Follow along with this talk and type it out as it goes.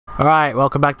Alright,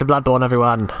 welcome back to Bloodborne,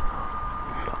 everyone.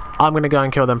 I'm gonna go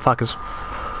and kill them fuckers.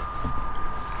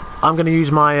 I'm gonna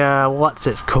use my, what's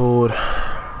it called?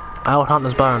 Old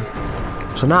Hunter's Bone.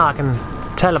 So now I can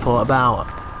teleport about.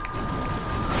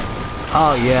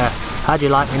 Oh yeah. How'd you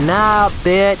like me now,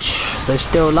 bitch? They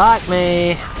still like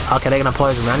me. Okay, they're gonna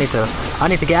poison me. I need to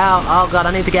get out. Oh god,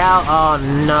 I need to get out. Oh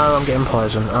no, I'm getting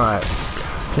poisoned. Alright.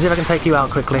 Let's see if I can take you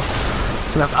out quickly.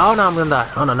 Oh no, I'm gonna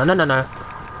die. Oh no, no, no, no, no.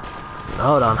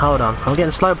 Hold on. I'm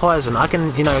getting slow poison. I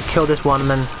can, you know, kill this one and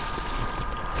then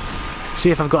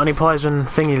see if I've got any poison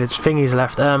thingies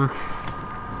left.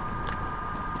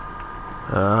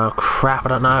 Oh crap, I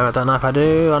don't know if I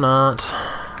do or not.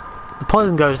 The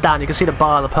poison goes down, you can see the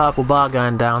purple bar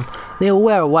going down. They'll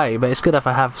wear away, but it's good if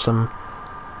I have some,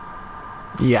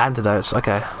 yeah, antidotes.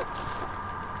 Okay.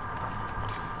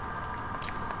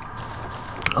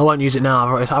 I won't use it now,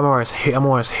 I'm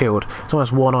always healed. It's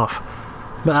almost worn off.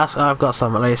 But I've got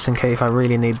some at least in case I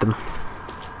really need them.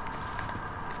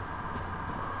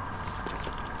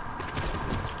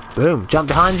 Boom, jump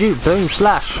behind you, boom,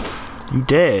 slash. You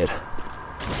did.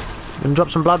 You gonna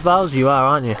drop some blood vials? You are,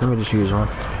 aren't you? Let me just use one.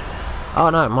 Oh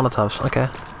no, Molotovs, okay.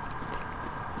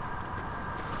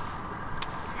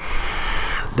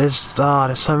 There's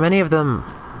so many of them.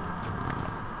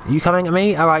 You coming at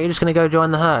me? Alright, you're just gonna go join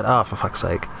the herd. Oh, for fuck's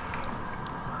sake.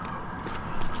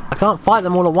 I can't fight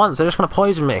them all at once, they're just gonna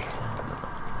poison me.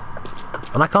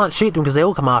 And I can't shoot them because they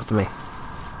all come after me.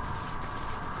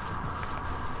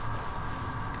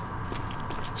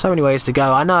 So many ways to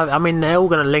go. I know, I mean, they're all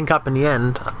gonna link up in the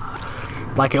end.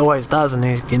 Like it always does in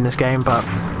this game, but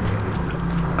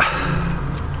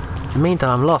in the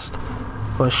meantime, I'm lost.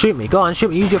 Go on, shoot me. Go on, shoot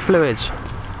me. Use your fluids.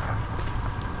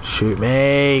 Shoot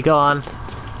me. Go on.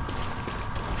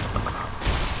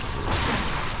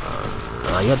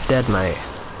 Oh, you're dead, mate.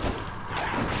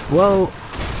 Whoa.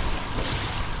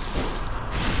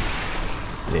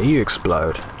 Yeah, you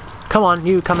explode. Come on,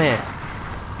 you come here.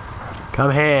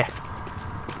 Come here.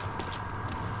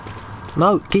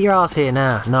 No, get your ass here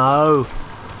now. No.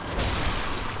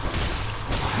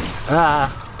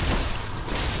 Ah.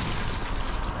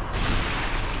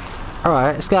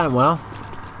 Alright, it's going well.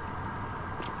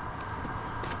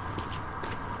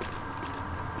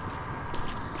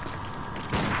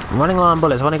 I'm running low on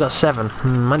bullets, I've only got 7.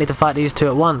 I need to fight these two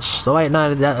at once. So wait,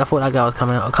 no, I thought that guy was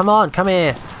coming out. Oh, come on, come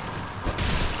here!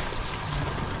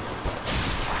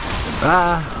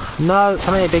 Ah, no,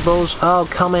 come here, big balls. Oh,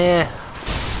 come here.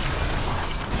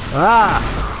 Ah!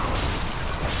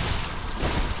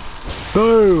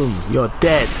 Boom! You're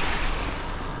dead.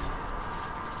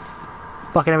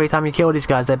 Fucking every time you kill these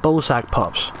guys, their ballsack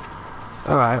pops.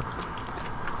 Alright.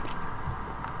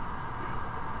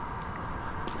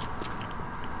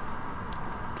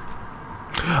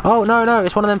 Oh no, no,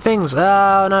 it's one of them things.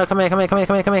 Oh no, come here, quick.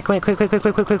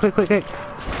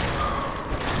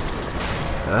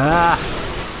 Ah,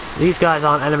 these guys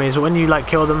aren't enemies. When you like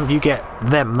kill them, you get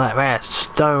them, like they're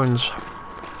stones.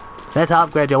 Let's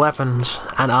upgrade your weapons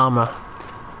and armor.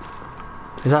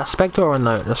 Is that Spectre or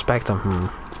no? The Spectre.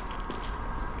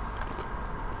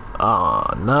 Oh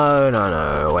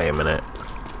no, wait a minute.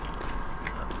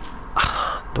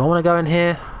 Do I want to go in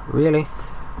here? Really?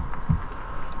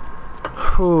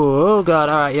 Ooh, oh god,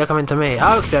 alright, you're coming to me.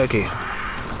 Okie dokie.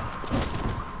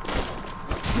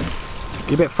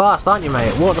 You're a bit fast, aren't you,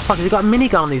 mate? What the fuck? Has he got a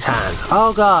minigun in his hand?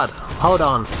 Oh god, hold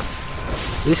on.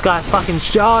 This guy's fucking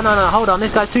oh no, hold on,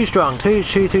 this guy's too strong. Too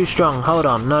strong. Hold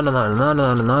on. No.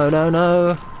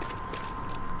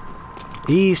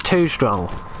 He's too strong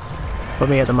for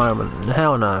me at the moment.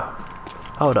 Hell no.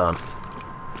 Hold on.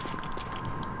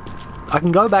 I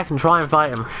can go back and try and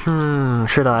fight him.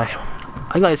 Should I?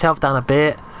 I got his health down a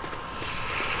bit.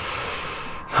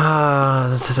 Should I?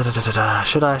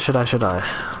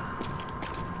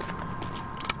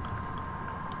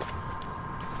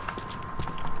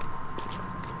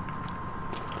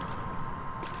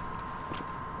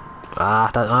 I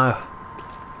don't know.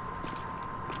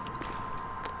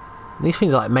 These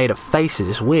things are like made of faces.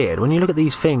 It's weird when you look at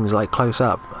these things like close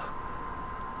up.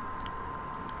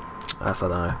 I don't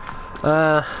know.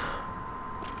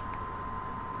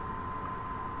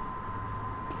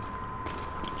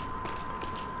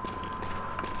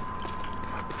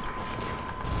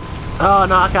 Oh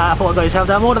no, okay, I thought I got his health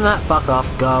down more than that. Fuck off,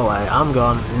 go away. I'm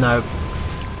gone. No.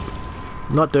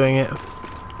 Not doing it.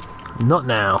 Not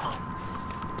now.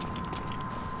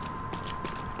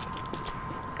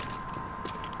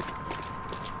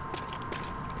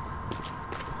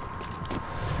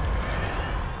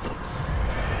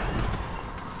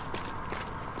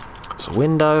 It's a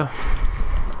window.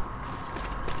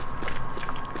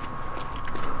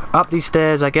 Up these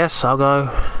stairs, I guess. I'll go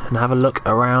and have a look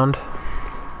around.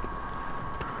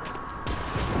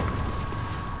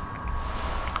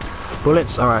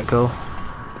 Bullets? Alright, cool.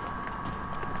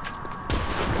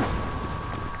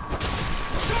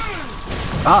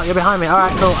 Oh, you're behind me.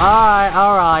 Alright, cool.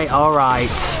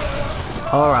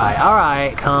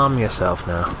 Alright. Calm yourself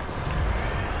now.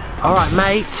 Alright,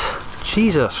 mate.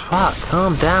 Jesus, fuck.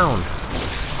 Calm down.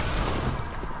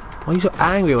 Why are you so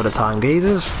angry all the time,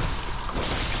 geezers?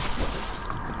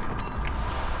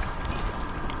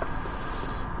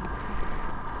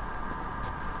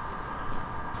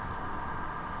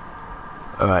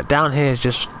 Alright, down here is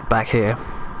just back here.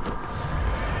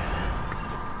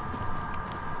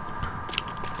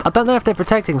 I don't know if they're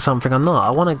protecting something or not.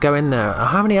 I want to go in there.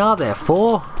 How many are there?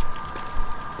 4?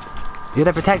 Yeah,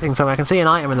 they're protecting something. I can see an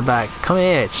item in the back. Come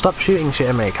here. Stop shooting shit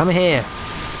at me. Come here.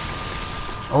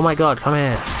 Oh my god, come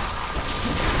here.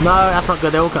 No, that's not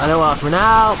good. They'll ask me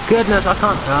now. Goodness, I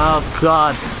can't. Oh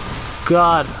god.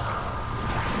 God.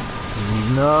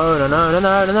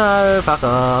 No. Fuck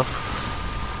off.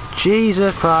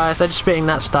 Jesus Christ. They're just spitting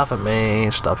that stuff at me.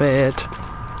 Stop it.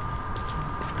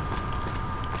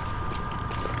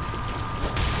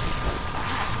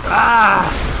 Ah!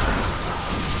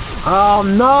 Oh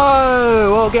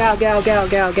no! Oh, get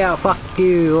out. Fuck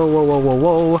you.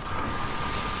 Whoa.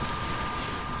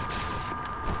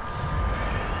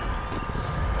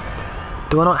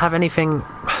 Do I not have anything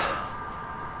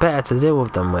better to deal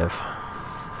with them with?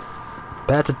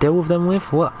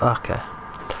 What? Okay.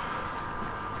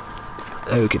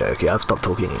 Okie dokie, I've stopped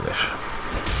talking English.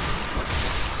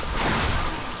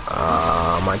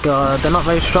 Oh my god, they're not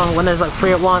very strong when there's like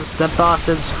 3 at once, they're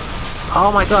bastards.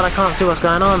 Oh my god, I can't see what's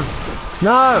going on.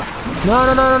 No,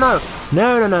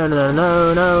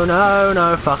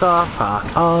 fuck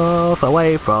off,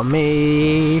 away from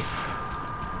me.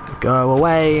 Go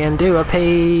away and do a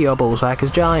pee, your ballsack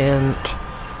is giant. Yeah.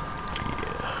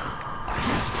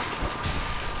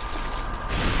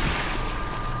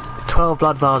 12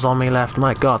 blood vials on me left,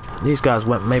 my god, these guys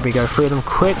won't maybe go through them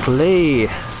quickly.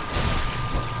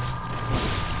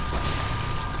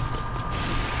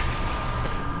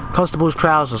 Constable's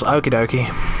trousers, okie dokie.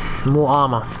 More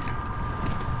armour.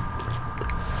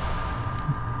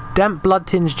 Damp blood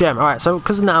tinged gem. Alright, so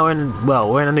because now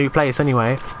we're in a new place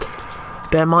anyway,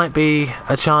 there might be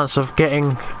a chance of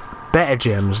getting better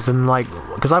gems than like,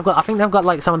 because I think they've got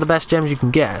like some of the best gems you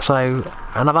can get, so,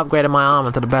 and I've upgraded my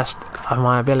armour to the best of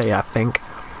my ability, I think.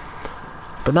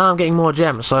 But now I'm getting more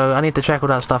gems, so I need to check all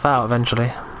that stuff out eventually.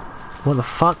 What the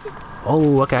fuck?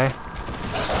 Oh, okay.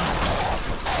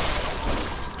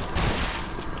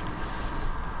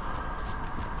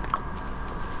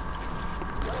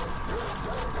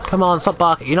 Come on, stop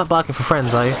barking. You're not barking for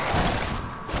friends, are you?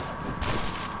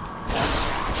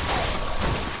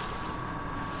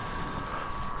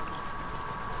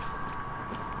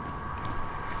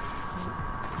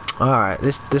 Alright,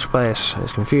 this place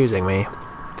is confusing me.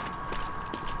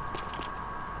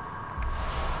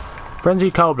 Frenzy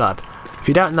Cold Blood. If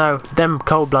you don't know, them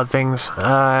cold blood things,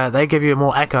 they give you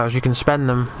more echoes. You can spend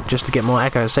them just to get more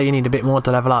echoes. Say you need a bit more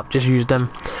to level up, just use them.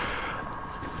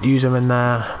 Use them in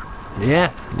there.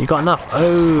 Yeah, you got enough.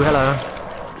 Oh, hello.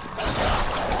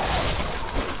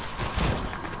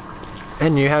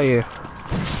 And you, how are you?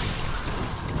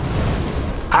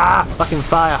 Ah, fucking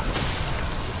fire.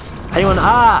 Anyone,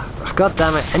 god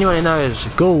damn it. Anyone who knows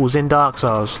ghouls in Dark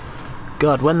Souls,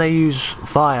 god, when they use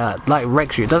fire, like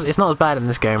wrecks you. It's not as bad in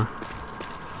this game.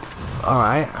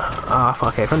 Alright.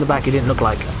 Okay, from the back he didn't look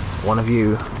like one of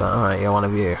you, but alright, yeah, one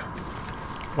of you.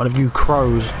 One of you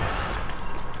crows.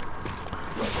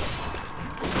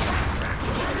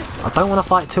 I don't want to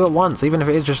fight 2 at once, even if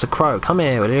it is just a crow. Come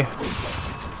here, will you?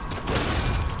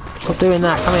 Stop doing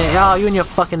that. Come here. Oh, you and your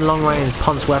fucking long-range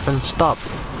ponce weapon. Stop.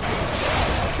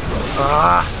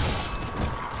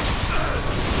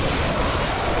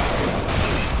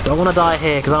 Don't want to die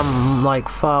here because I'm like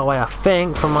far away, I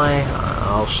think, from my...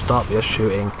 Oh, stop your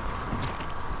shooting.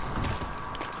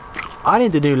 I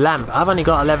need a new lamp. I've only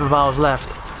got 11 vials left.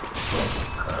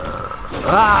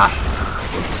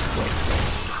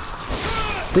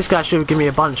 This guy should give me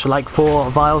a bunch, like 4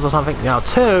 vials or something. Now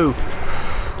 2!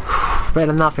 Better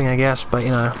than nothing, I guess, but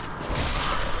you know.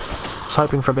 I was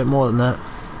hoping for a bit more than that.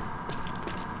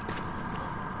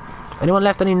 Anyone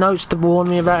left any notes to warn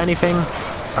me about anything?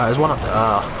 Oh, there's one up there.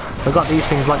 Oh, I've got these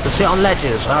things like to sit on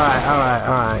ledges.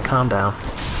 Alright, calm down.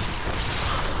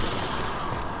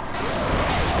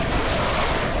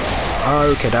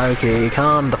 Okie dokie,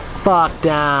 calm the fuck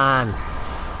down.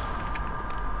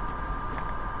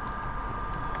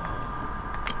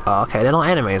 Oh, okay, they're not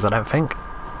enemies, I don't think.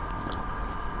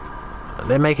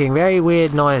 They're making very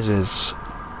weird noises.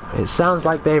 It sounds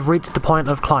like they've reached the point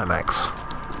of climax.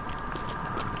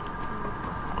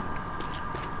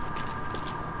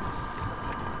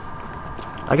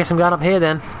 I guess I'm going up here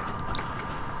then.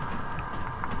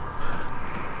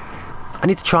 I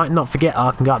need to try and not forget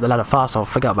I can go up the ladder fast. I'll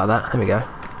forget about that. There we go.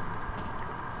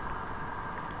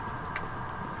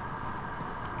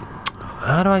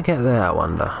 How do I get there, I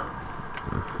wonder?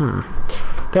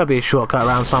 There'll be a shortcut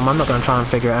around somewhere. I'm not going to try and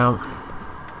figure it out.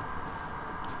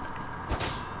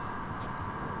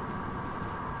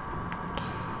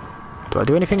 Do I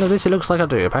do anything with this? It looks like I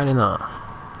do. Apparently not.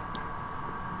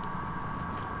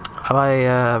 Have I,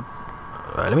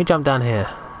 right, let me jump down here.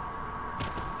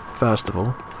 First of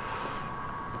all.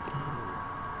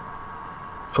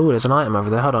 Oh, there's an item over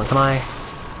there. Hold on.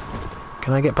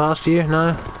 Can I get past you?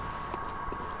 No?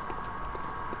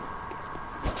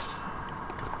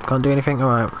 Can't do anything?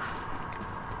 Alright.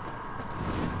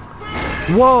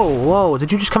 Whoa, whoa.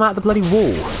 Did you just come out of the bloody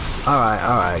wall?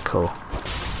 Alright, cool.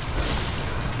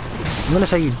 I'm gonna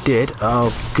say you did.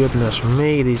 Oh, goodness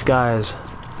me, these guys.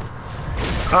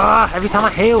 Ah, every time I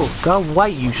heal. Go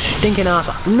away, you stinking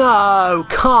ass. No,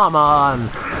 come on.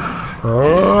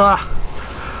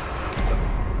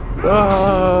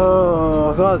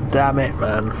 Oh, god damn it,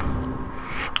 man.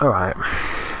 Alright.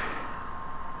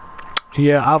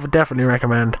 Yeah, I would definitely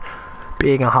recommend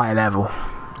being a high level.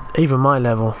 Even my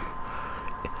level.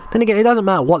 Then again, it doesn't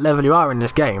matter what level you are in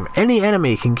this game. Any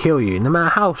enemy can kill you, no matter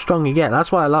how strong you get. That's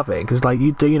why I love it, because like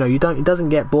it doesn't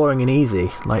get boring and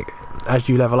easy like as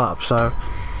you level up. So,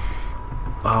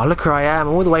 oh, look where I am,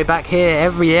 all the way back here.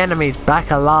 Every enemy's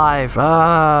back alive.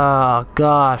 Oh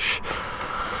gosh.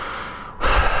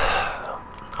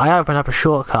 I open up a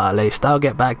shortcut at least. I'll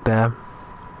get back there.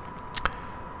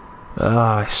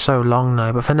 Oh, it's so long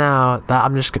now. But for now,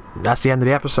 that's the end of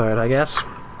the episode, I guess.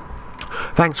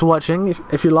 Thanks for watching.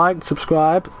 If you liked,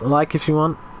 subscribe. Like if you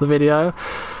want the video.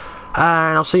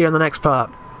 And I'll see you in the next part.